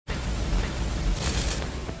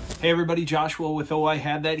Hey everybody, Joshua with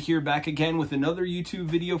OIHT here, back again with another YouTube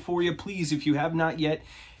video for you. Please, if you have not yet,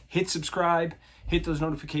 hit subscribe, hit those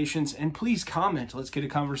notifications, and please comment. Let's get a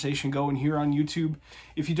conversation going here on YouTube.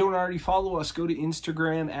 If you don't already follow us, go to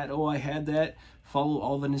Instagram at OIHT. Follow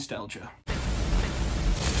all the nostalgia.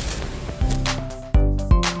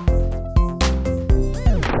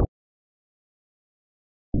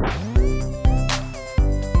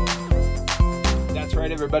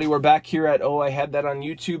 Right, everybody, we're back here at OIHT on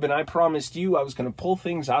YouTube, and I promised you I was going to pull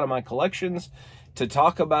things out of my collections to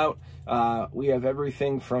talk about. We have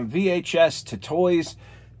everything from VHS to toys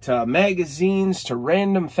to magazines to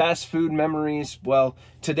random fast food memories. Well,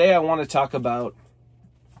 today I want to talk about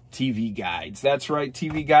TV guides. That's right,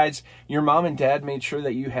 TV guides. Your mom and dad made sure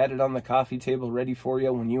that you had it on the coffee table ready for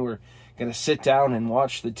you when you were going to sit down and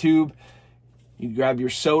watch the tube. You'd grab your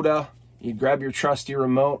soda, you'd grab your trusty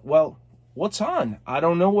remote. Well, what's on? I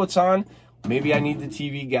don't know what's on. Maybe I need the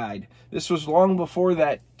TV guide. This was long before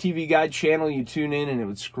that TV guide channel. You tune in and it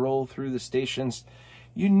would scroll through the stations.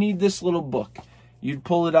 You need this little book. You'd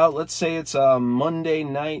pull it out. Let's say it's a Monday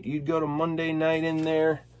night. You'd go to Monday night in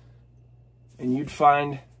there and you'd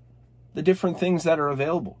find the different things that are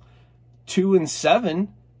available. 2 and 7,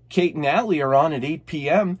 Kate and Allie are on at 8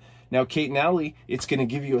 p.m. Now, Kate and Allie, it's going to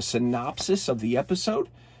give you a synopsis of the episode.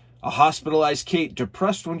 A hospitalized Kate,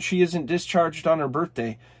 depressed when she isn't discharged on her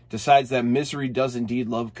birthday, decides that misery does indeed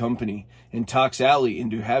love company and talks Allie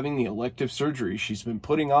into having the elective surgery she's been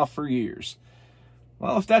putting off for years.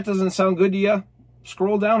 Well, if that doesn't sound good to you,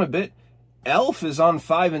 scroll down a bit. Elf is on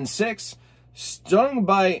 5 and 6, stung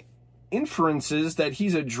by inferences that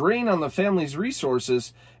he's a drain on the family's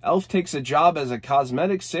resources. Elf takes a job as a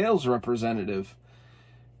cosmetic sales representative.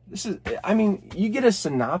 This is, I mean, you get a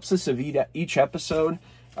synopsis of each episode.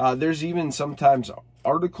 There's even sometimes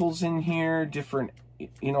articles in here, different,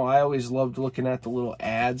 you know, I always loved looking at the little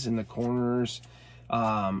ads in the corners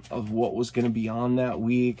of what was going to be on that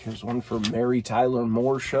week. There's one for Mary Tyler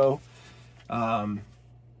Moore Show.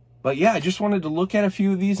 But yeah, I just wanted to look at a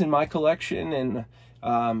few of these in my collection, and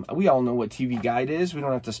we all know what TV Guide is. We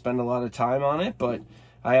don't have to spend a lot of time on it, but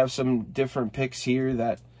I have some different picks here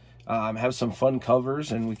that have some fun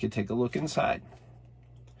covers, and we could take a look inside.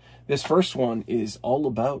 This first one is all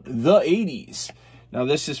about the 80s. Now,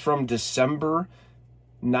 this is from December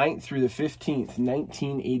 9th through the 15th,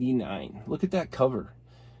 1989. Look at that cover.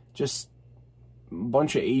 Just a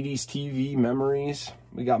bunch of 80s TV memories.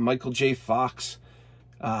 We got Michael J. Fox,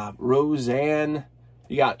 Roseanne.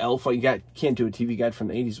 You got Elf. Can't do a TV guide from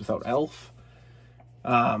the 80s without Elf.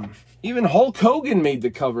 Even Hulk Hogan made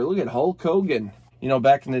the cover. Look at Hulk Hogan. You know,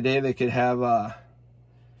 back in the day, they could have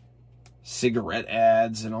cigarette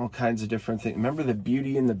ads and all kinds of different things. Remember the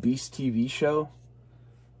Beauty and the Beast TV show?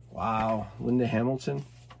 Wow, Linda Hamilton.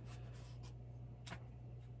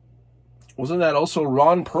 Wasn't that also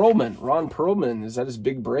Ron Perlman? Ron Perlman, is that his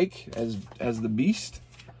big break as the Beast?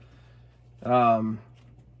 The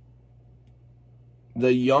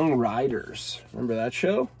Young Riders. Remember that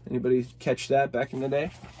show? Anybody catch that back in the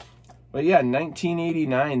day? But yeah,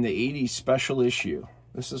 1989, the 80s special issue.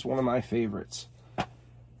 This is one of my favorites.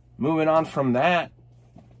 Moving on from that,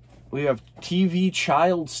 we have TV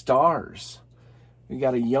child stars. We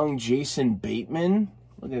got a young Jason Bateman.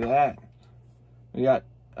 Look at that. We got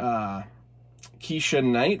Keisha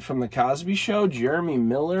Knight from The Cosby Show. Jeremy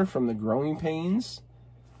Miller from The Growing Pains.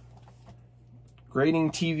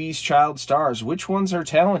 Grading TV's child stars. Which ones are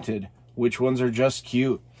talented? Which ones are just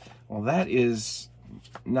cute? Well, that is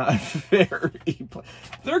not very...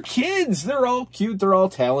 They're kids. They're all cute. They're all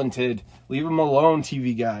talented. Leave them alone,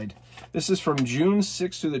 TV Guide. This is from June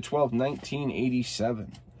 6th through the 12th,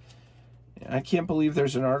 1987. I can't believe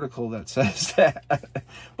there's an article that says that.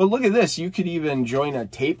 But look at this. You could even join a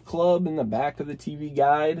tape club in the back of the TV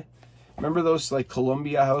Guide. Remember those, like,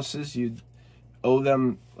 Columbia houses? You'd owe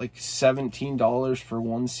them, like, $17 for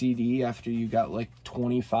one CD after you got, like,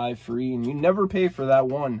 25 free. And you never pay for that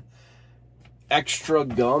one. Extra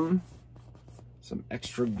gum. Some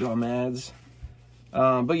extra gum ads.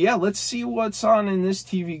 But yeah, let's see what's on in this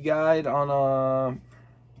TV guide on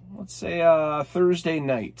let's say Thursday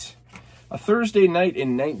night. A Thursday night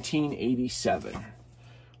in 1987.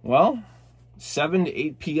 Well, 7 to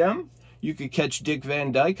 8 p.m. you could catch Dick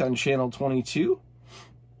Van Dyke on Channel 22.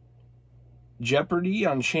 Jeopardy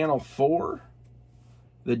on Channel 4.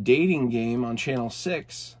 The Dating Game on Channel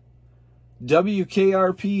 6.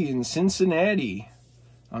 WKRP in Cincinnati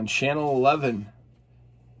on Channel 11.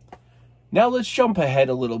 Now let's jump ahead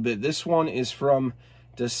a little bit. This one is from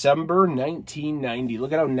December 1990.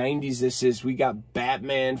 Look at how 90s this is. We got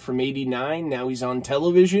Batman from 89. Now he's on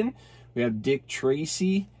television. We have Dick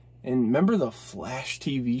Tracy And remember the Flash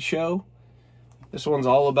TV show? This one's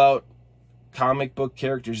all about comic book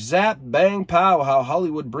characters. Zap, bang, pow, how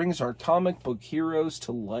Hollywood brings our comic book heroes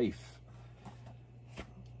to life.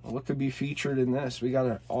 What could be featured in this? We got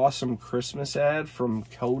an awesome Christmas ad from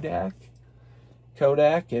Kodak.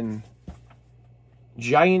 Kodak and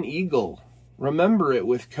Giant Eagle. Remember it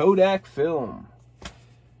with Kodak film.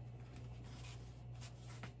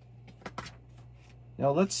 Now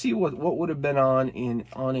let's see what would have been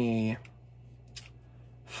on a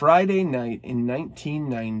Friday night in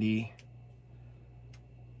 1990.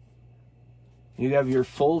 You have your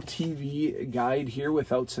full TV guide here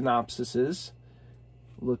without synopsises.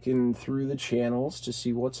 Looking through the channels to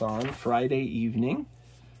see what's on Friday evening.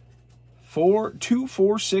 2,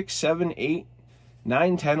 4, 6, 7, 8,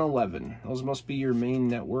 9, 10, 11. Those must be your main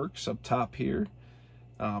networks up top here.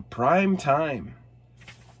 Prime time.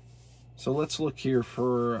 So let's look here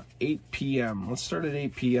for 8 p.m. Let's start at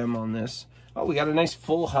 8 p.m. on this. Oh, we got a nice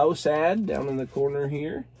Full House ad down in the corner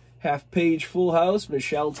here. Half-page Full House,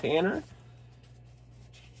 Michelle Tanner.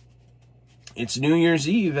 It's New Year's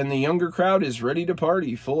Eve and the younger crowd is ready to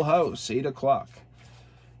party. Full House, 8 o'clock.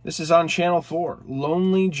 This is on Channel 4.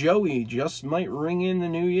 Lonely Joey just might ring in the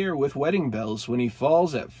new year with wedding bells when he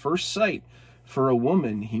falls at first sight for a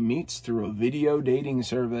woman he meets through a video dating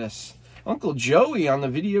service. Uncle Joey on the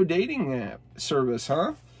video dating app service,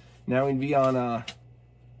 huh? Now he'd be on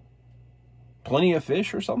Plenty of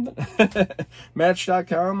Fish or something.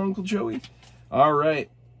 Match.com, Uncle Joey. All right.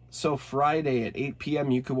 So Friday at 8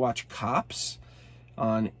 p.m. you could watch Cops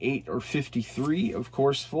on 8 or 53. Of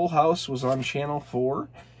course, Full House was on Channel 4.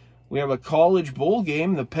 We have a college bowl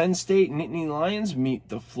game. The Penn State Nittany Lions meet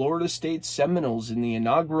the Florida State Seminoles in the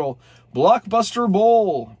inaugural Blockbuster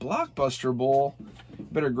Bowl. Blockbuster Bowl.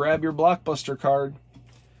 Better grab your Blockbuster card.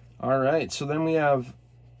 All right, so then we have,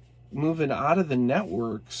 moving out of the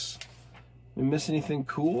networks. We miss anything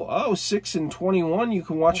cool? Oh, 6 and 21, you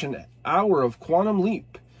can watch an hour of Quantum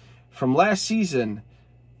Leap. From last season,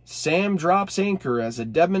 Sam drops anchor as a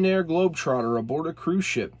debonair globetrotter aboard a cruise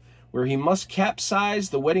ship where he must capsize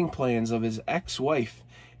the wedding plans of his ex-wife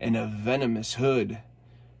and a venomous hood.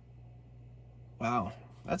 Wow,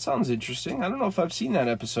 that sounds interesting. I don't know if I've seen that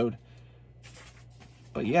episode.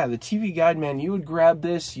 But yeah, the TV Guide, man, you would grab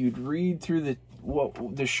this, you'd read through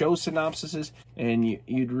the show synopsises, and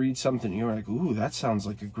you'd read something, you're like, ooh, that sounds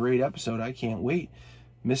like a great episode, I can't wait.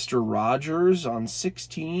 Mr. Rogers on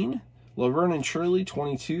 16, Laverne and Shirley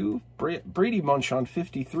 22, Brady Bunch on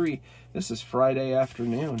 53. This is Friday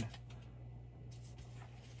afternoon.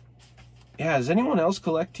 Yeah, does anyone else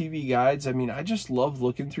collect TV Guides? I mean, I just love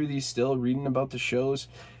looking through these still, reading about the shows,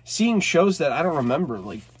 seeing shows that I don't remember,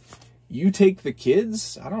 like You Take the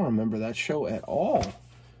Kids? I don't remember that show at all.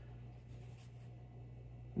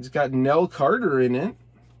 It's got Nell Carter in it.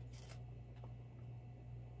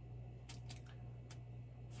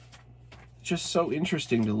 Just so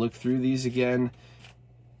interesting to look through these again.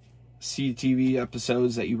 See TV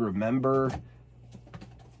episodes that you remember.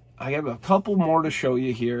 I have a couple more to show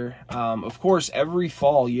you here. Of course, every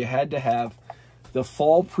fall you had to have the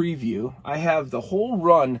fall preview. I have the whole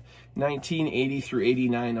run, 1980 through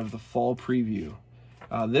 89 of the fall preview.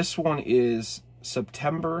 This one is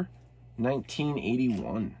September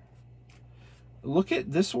 1981. Look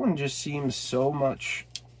at this one, just seems so much,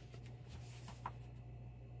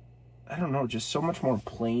 I don't know, just so much more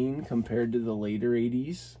plain compared to the later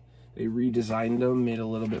 80s. They redesigned them, made it a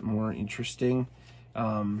little bit more interesting.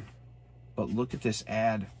 But look at this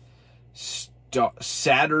ad.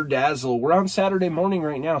 Saturdazzle. We're on Saturday morning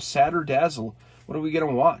right now. Saturdazzle. What are we going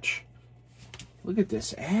to watch? Look at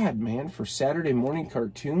this ad, man, for Saturday morning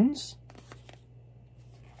cartoons.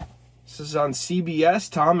 This is on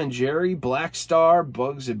CBS. Tom and Jerry, Black Star,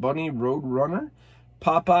 Bugs Bunny, Roadrunner,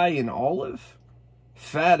 Popeye and Olive,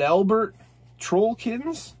 Fat Albert,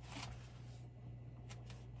 Trollkins.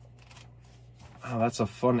 Oh, that's a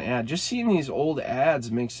fun ad. Just seeing these old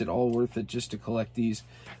ads makes it all worth it just to collect these.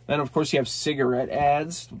 Then, of course, you have cigarette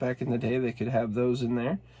ads. Back in the day, they could have those in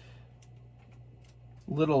there.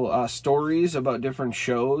 Little stories about different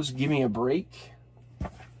shows. Give Me a Break.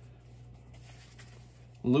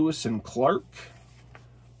 Lewis and Clark.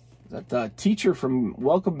 Is that the teacher from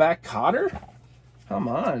Welcome Back, Kotter? Come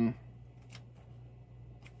on.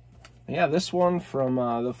 Yeah, this one from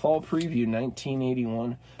the fall preview,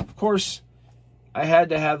 1981. Of course, I had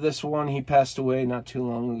to have this one. He passed away not too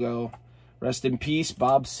long ago. Rest in peace,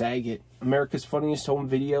 Bob Saget. America's Funniest Home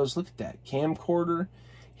Videos. Look at that camcorder.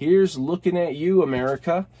 Here's Looking at You,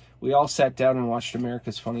 America. We all sat down and watched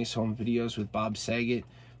America's Funniest Home Videos with Bob Saget.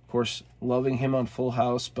 Of course, loving him on Full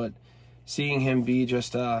House, but seeing him be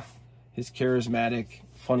just his charismatic,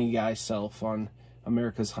 funny guy self on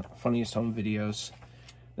America's Funniest Home Videos.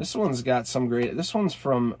 This one's got some great... This one's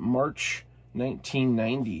from March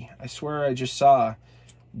 1990. I swear I just saw a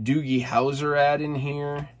Doogie Howser ad in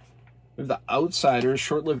here. We have The Outsiders,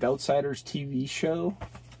 short-lived Outsiders TV show.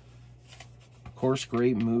 Of course,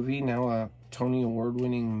 great movie. Now a Tony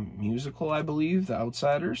Award-winning musical, I believe, The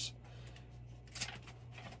Outsiders.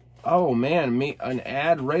 Oh, man, an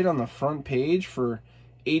ad right on the front page for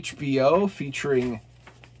HBO featuring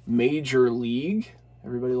Major League.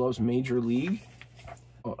 Everybody loves Major League.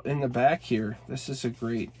 Oh, in the back here, this is a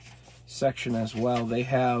great section as well. They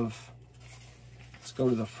have, let's go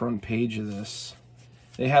to the front page of this.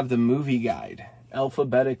 They have the movie guide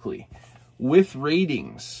alphabetically with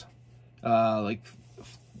ratings, like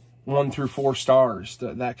 1 through 4 stars,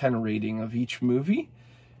 that kind of rating of each movie.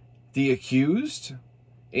 The Accused,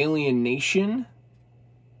 Alien Nation,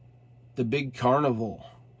 The Big Carnival,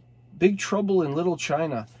 Big Trouble in Little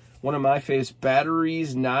China. One of my faves,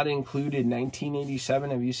 Batteries Not Included,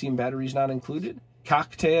 1987. Have you seen Batteries Not Included?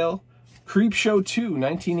 Cocktail, Creepshow 2,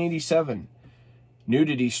 1987.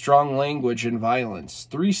 Nudity, Strong Language, and Violence.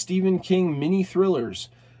 3 Stephen King mini thrillers.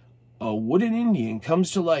 A wooden Indian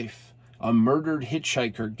comes to life. A murdered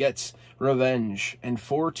hitchhiker gets revenge. And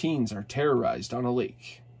 4 teens are terrorized on a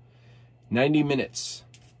lake. 90 minutes.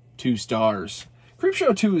 2 stars.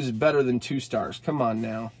 Creepshow 2 is better than 2 stars. Come on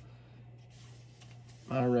now.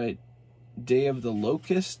 All right. Day of the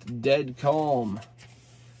Locust, Dead Calm.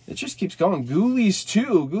 It just keeps going. Ghoulies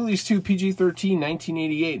 2. Ghoulies 2, PG-13,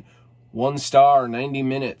 1988. 1 star, 90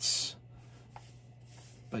 minutes.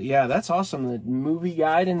 But yeah, that's awesome. The movie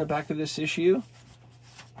guide in the back of this issue.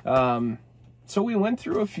 So we went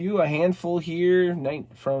through a handful here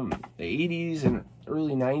from the 80s and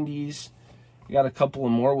early 90s. We got a couple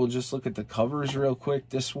more. We'll just look at the covers real quick.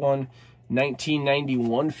 This one,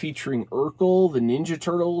 1991, featuring Urkel, the Ninja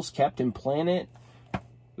Turtles, Captain Planet.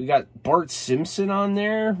 We got Bart Simpson on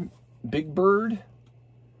there, Big Bird.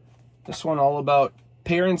 This one all about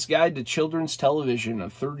Parents' Guide to Children's Television, a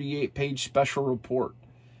 38-page special report.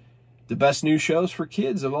 The best new shows for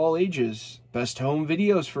kids of all ages. Best home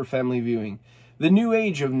videos for family viewing. The new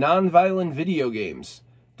age of non-violent video games.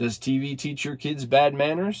 Does TV teach your kids bad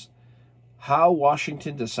manners? How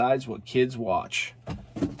Washington decides what kids watch.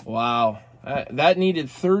 Wow. That needed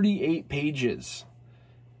 38 pages.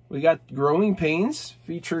 We got Growing Pains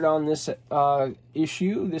featured on this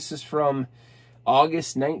issue. This is from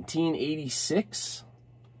August 1986.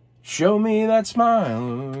 Show me that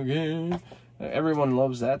smile again. Everyone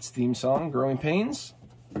loves that theme song, Growing Pains.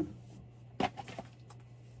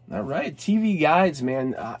 All right, TV guides,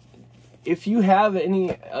 man. If you have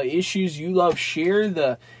any issues you love, share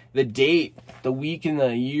the date, the week, and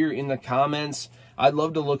the year in the comments. I'd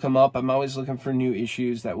love to look them up. I'm always looking for new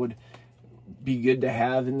issues that would be good to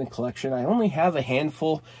have in the collection. I only have a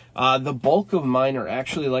handful. The bulk of mine are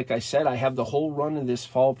actually, like I said, I have the whole run of this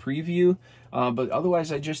fall preview. But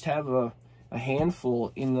otherwise, I just have a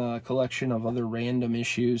handful in the collection of other random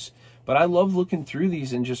issues. But I love looking through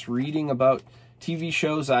these and just reading about TV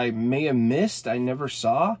shows I may have missed, I never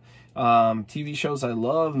saw. TV shows I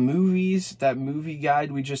love, movies. That movie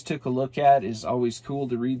guide we just took a look at is always cool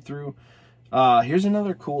to read through. Here's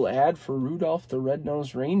another cool ad for Rudolph the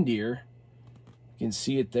Red-Nosed Reindeer. You can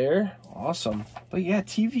see it there. Awesome. But yeah,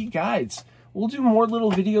 TV guides. We'll do more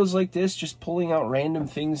little videos like this, just pulling out random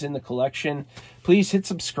things in the collection. Please hit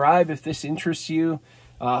subscribe if this interests you.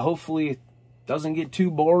 Hopefully it doesn't get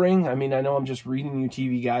too boring. I mean, I know I'm just reading you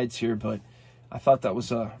TV guides here, but I thought that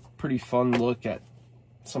was a pretty fun look at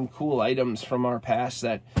some cool items from our past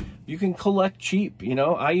that you can collect cheap. You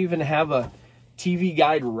know, I even have a TV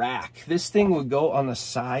guide rack. This thing would go on the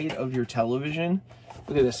side of your television.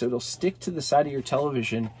 Look at this. It'll stick to the side of your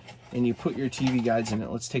television, and you put your TV guides in it.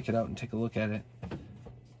 Let's take it out and take a look at it.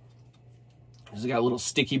 It's got little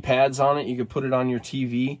sticky pads on it. You could put it on your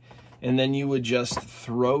TV, and then you would just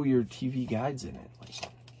throw your TV guides in it.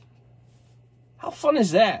 How fun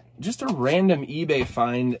is that? Just a random eBay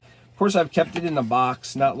find. Of course, I've kept it in the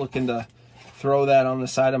box, not looking to throw that on the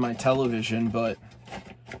side of my television, but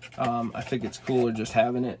I think it's cooler just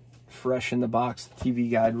having it fresh in the box, the TV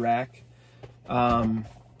guide rack.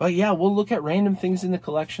 But yeah, we'll look at random things in the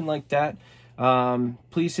collection like that.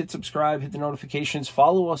 Please hit subscribe, hit the notifications,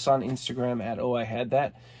 follow us on Instagram at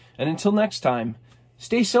OIHT. And until next time,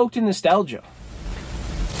 stay soaked in nostalgia.